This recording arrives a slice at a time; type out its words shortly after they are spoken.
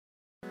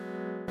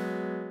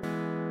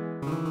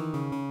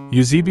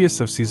Eusebius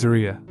of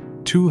Caesarea,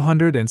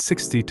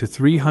 260 to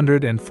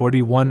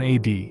 341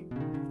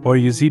 AD, or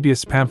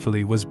Eusebius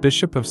Pamphili, was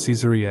bishop of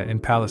Caesarea in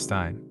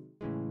Palestine.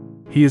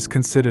 He is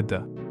considered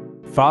the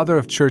father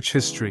of church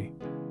history,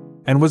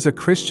 and was a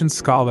Christian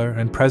scholar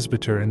and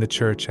presbyter in the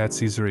church at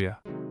Caesarea.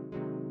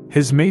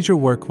 His major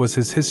work was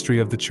his History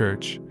of the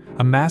Church,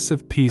 a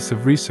massive piece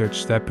of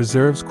research that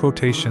preserves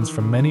quotations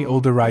from many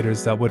older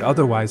writers that would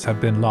otherwise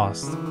have been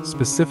lost,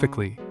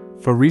 specifically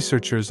for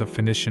researchers of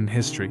Phoenician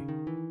history.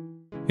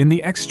 In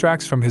the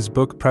extracts from his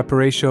book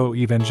Preparatio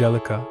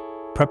Evangelica,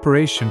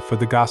 Preparation for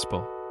the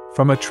Gospel,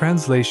 from a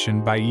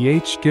translation by E.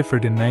 H.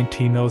 Gifford in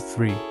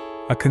 1903,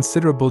 a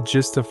considerable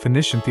gist of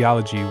Phoenician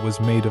theology was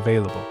made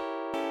available.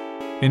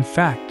 In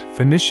fact,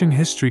 Phoenician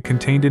history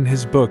contained in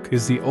his book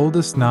is the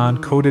oldest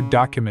non-coded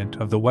document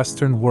of the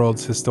Western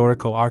world's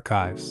historical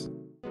archives.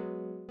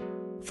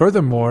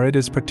 Furthermore, it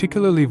is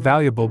particularly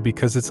valuable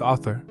because its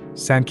author,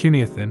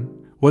 Sanchuniathon,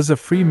 was a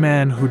free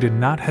man who did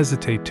not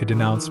hesitate to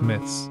denounce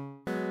myths.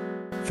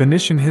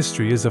 Phoenician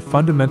history is a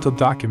fundamental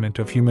document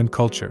of human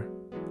culture,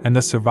 and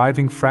the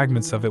surviving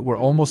fragments of it were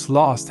almost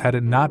lost had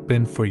it not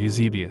been for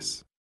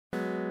Eusebius.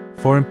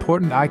 For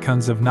important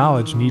icons of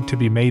knowledge need to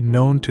be made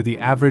known to the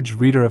average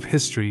reader of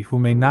history who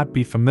may not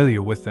be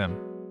familiar with them.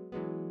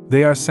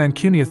 They are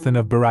Sanchuniathon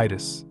of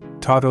Berytus,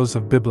 Tautos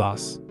of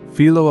Byblos,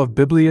 Philo of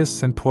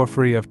Biblius, and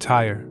Porphyry of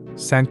Tyre.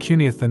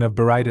 Sanchuniathon of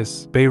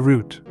Berytus,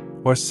 Beirut,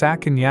 or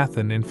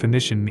Sakinyathon in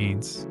Phoenician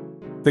means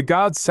the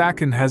god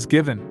Sakin has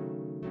given.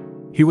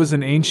 He was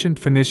an ancient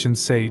Phoenician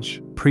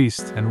sage,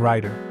 priest, and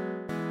writer.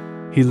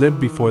 He lived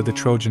before the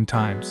Trojan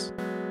times.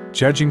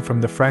 Judging from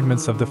the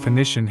fragments of the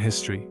Phoenician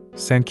history,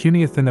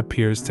 Sanchuniathon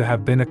appears to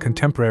have been a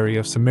contemporary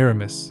of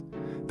Semiramis,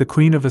 the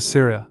queen of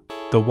Assyria,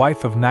 the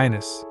wife of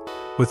Ninus,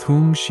 with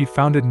whom she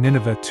founded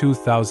Nineveh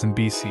 2000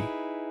 BC.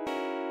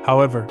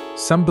 However,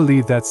 some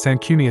believe that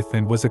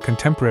Sanchuniathon was a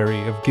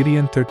contemporary of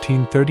Gideon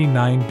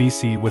 1339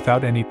 BC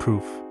without any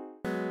proof.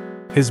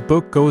 His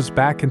book goes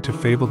back into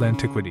fabled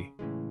antiquity.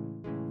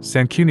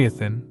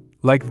 Sanchuniathon,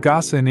 like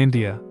Vyasa in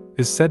India,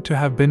 is said to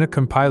have been a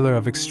compiler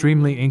of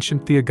extremely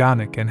ancient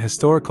theogonic and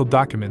historical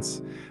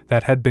documents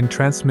that had been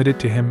transmitted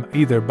to him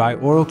either by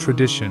oral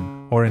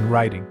tradition or in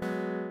writing.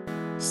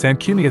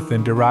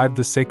 Sanchuniathon derived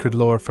the sacred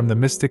lore from the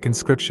mystic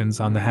inscriptions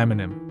on the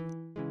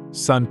Hamonim,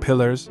 sun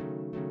pillars,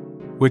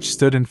 which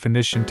stood in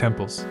Phoenician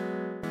temples.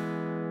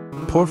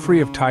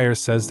 Porphyry of Tyre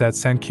says that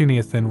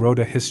Sanchuniathon wrote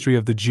a history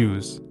of the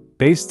Jews,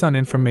 based on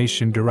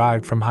information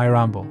derived from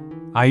Hierambel,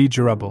 i.e.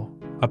 Jerubbaal,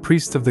 a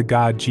priest of the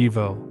god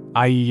Jivo,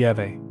 i.e.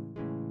 Yeve.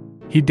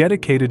 He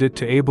dedicated it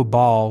to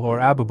Abel-Baal or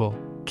Ababal,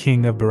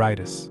 king of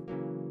Berytus.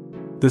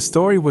 The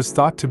story was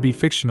thought to be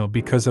fictional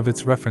because of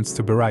its reference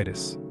to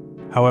Berytus.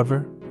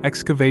 However,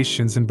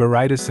 excavations in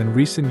Berytus in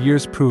recent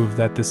years prove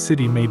that the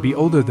city may be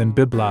older than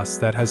Byblos,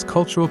 that has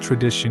cultural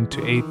tradition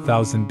to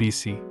 8000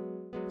 BC.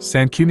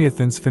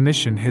 Sanchuniathon's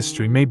Phoenician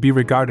history may be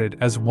regarded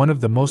as one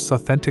of the most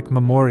authentic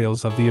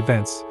memorials of the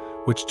events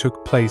which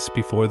took place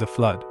before the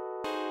flood.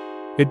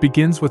 It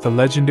begins with a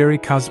legendary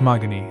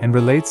cosmogony and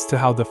relates to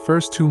how the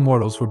first two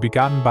mortals were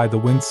begotten by the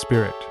wind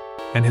spirit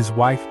and his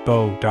wife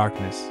Bo,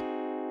 darkness.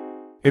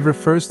 It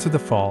refers to the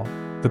fall,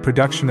 the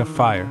production of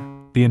fire,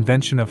 the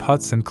invention of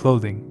huts and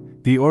clothing,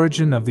 the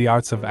origin of the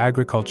arts of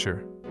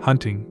agriculture,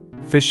 hunting,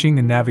 fishing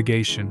and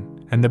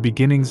navigation, and the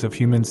beginnings of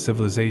human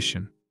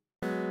civilization.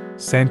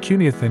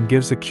 Sanchuniathon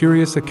gives a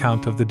curious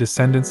account of the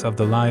descendants of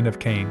the line of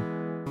Cain.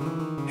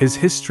 His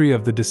history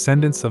of the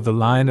descendants of the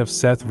line of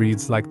Seth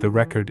reads like the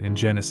record in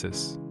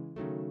Genesis.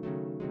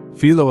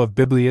 Philo of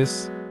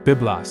Biblius,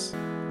 Byblos,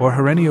 or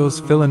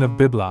Herennios Philon of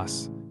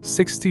Byblos,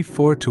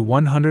 64 to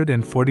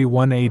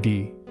 141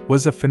 AD,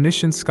 was a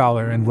Phoenician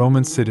scholar and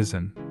Roman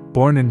citizen,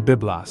 born in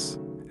Byblos,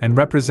 and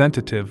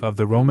representative of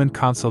the Roman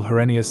consul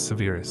Herennius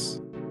Severus.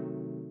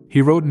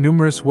 He wrote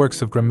numerous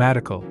works of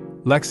grammatical,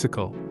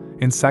 lexical,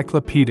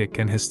 encyclopedic,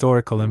 and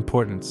historical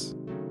importance.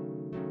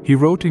 He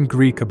wrote in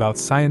Greek about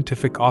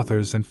scientific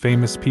authors and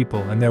famous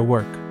people and their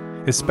work,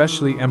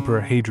 especially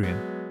Emperor Hadrian.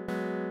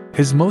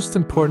 His most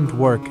important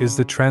work is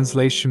the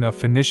translation of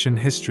Phoenician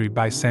history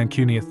by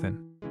Sanchuniathon.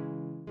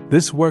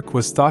 This work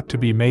was thought to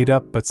be made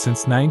up, but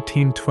since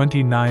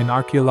 1929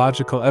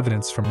 archaeological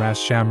evidence from Ras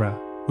Shamra,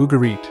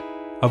 Ugarit,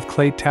 of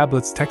clay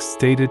tablets texts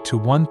dated to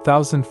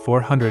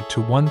 1400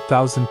 to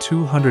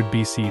 1200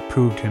 BC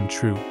proved him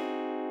true.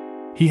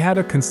 He had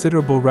a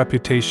considerable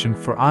reputation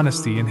for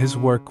honesty in his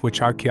work,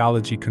 which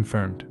archaeology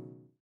confirmed.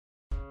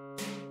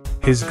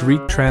 His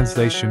Greek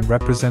translation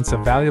represents a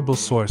valuable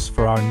source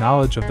for our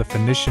knowledge of the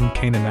Phoenician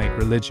Canaanite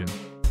religion.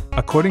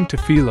 According to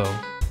Philo,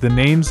 the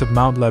names of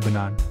Mount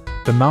Lebanon,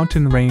 the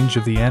mountain range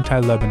of the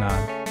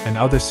Anti-Lebanon, and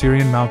other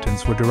Syrian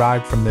mountains were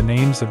derived from the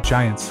names of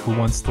giants who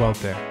once dwelt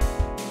there.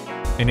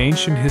 In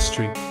ancient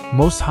history,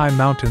 most high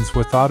mountains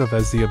were thought of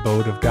as the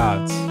abode of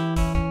gods.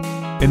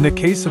 In the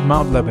case of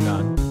Mount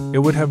Lebanon, it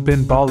would have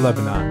been Baal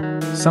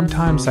Lebanon,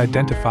 sometimes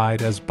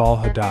identified as Baal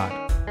Hadad.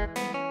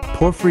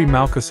 Porphyry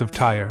Malchus of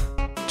Tyre,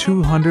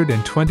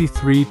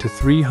 223 to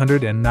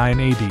 309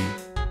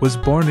 AD, was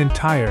born in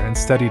Tyre and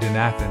studied in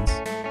Athens.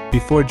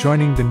 before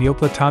joining the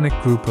Neoplatonic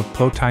group of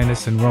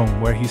Plotinus in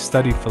Rome, where he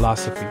studied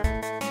philosophy.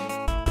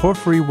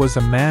 Porphyry was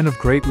a man of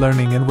great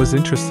learning and was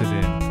interested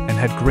in, and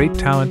had great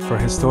talent for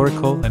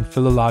historical and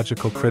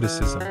philological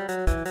criticism.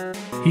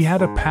 He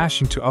had a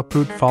passion to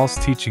uproot false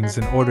teachings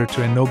in order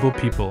to ennoble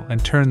people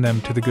and turn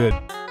them to the good.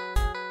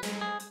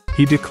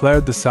 He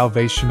declared the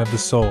salvation of the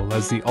soul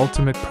as the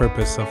ultimate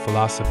purpose of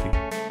philosophy.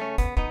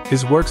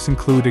 His works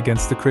include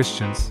Against the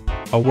Christians,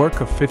 a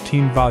work of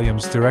 15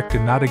 volumes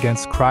directed not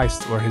against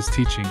Christ or his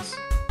teachings,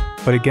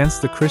 but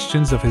against the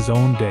Christians of his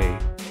own day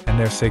and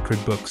their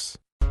sacred books.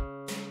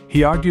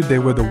 He argued they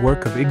were the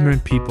work of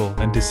ignorant people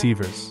and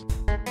deceivers.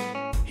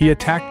 He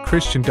attacked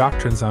Christian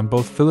doctrines on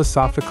both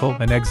philosophical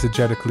and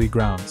exegetically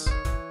grounds.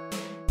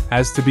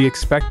 As to be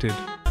expected,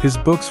 his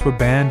books were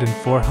banned in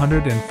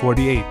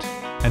 448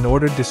 and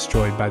ordered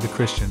destroyed by the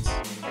Christians.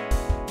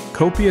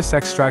 Copious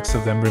extracts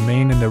of them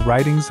remain in the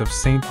writings of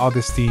St.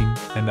 Augustine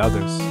and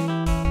others.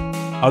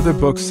 Other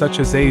books, such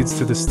as Aids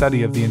to the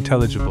Study of the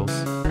Intelligibles,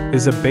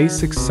 is a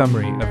basic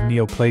summary of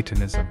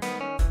Neoplatonism.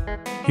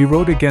 He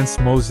wrote against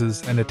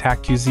Moses and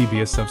attacked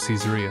Eusebius of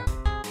Caesarea.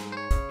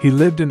 He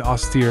lived an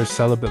austere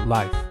celibate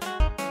life.